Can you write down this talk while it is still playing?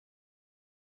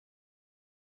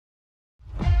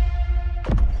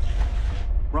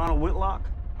Ronald Whitlock?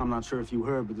 I'm not sure if you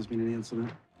heard, but there's been an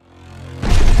incident.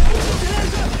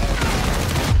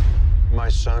 My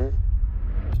son?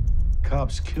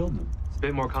 Cops killed him. It's a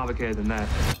bit more complicated than that.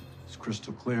 It's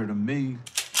crystal clear to me.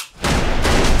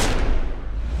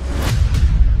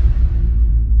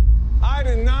 I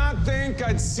did not think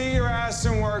I'd see your ass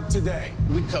in work today.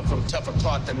 We cut from tougher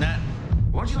cloth than that.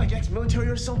 Weren't you like ex-military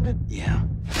or something? Yeah.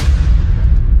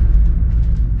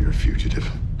 You're a fugitive.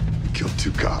 You killed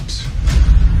 2 cops.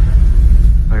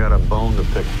 I got a bone to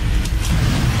pick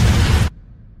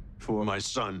for my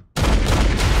son.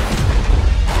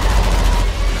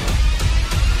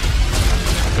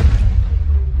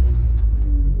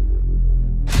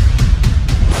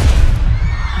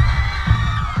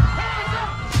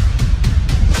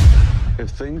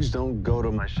 If things don't go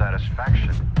to my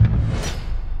satisfaction,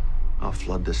 I'll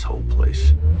flood this whole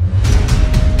place.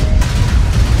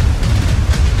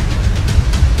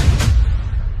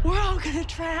 We're all gonna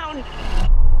drown.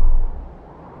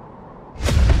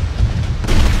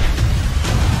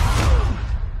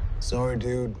 Sorry,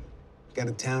 dude. Got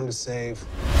a town to save.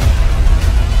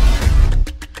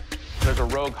 There's a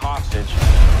rogue hostage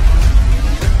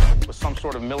with some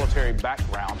sort of military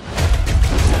background.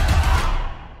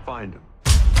 Find him.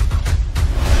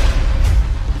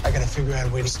 I gotta figure out a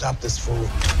way to stop this fool.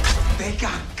 They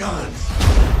got guns.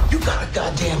 You got a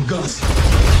goddamn gun.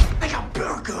 They got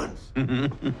better guns.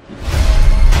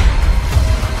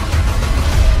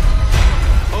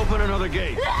 Open another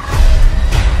gate.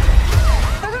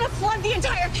 They're gonna flood the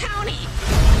entire county.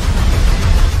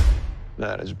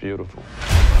 That is beautiful.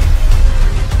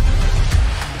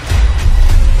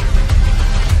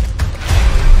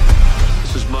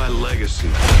 This is my legacy.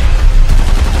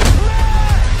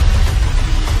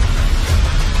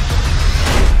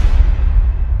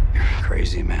 You're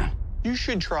crazy, man. You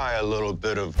should try a little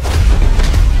bit of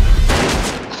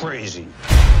crazy.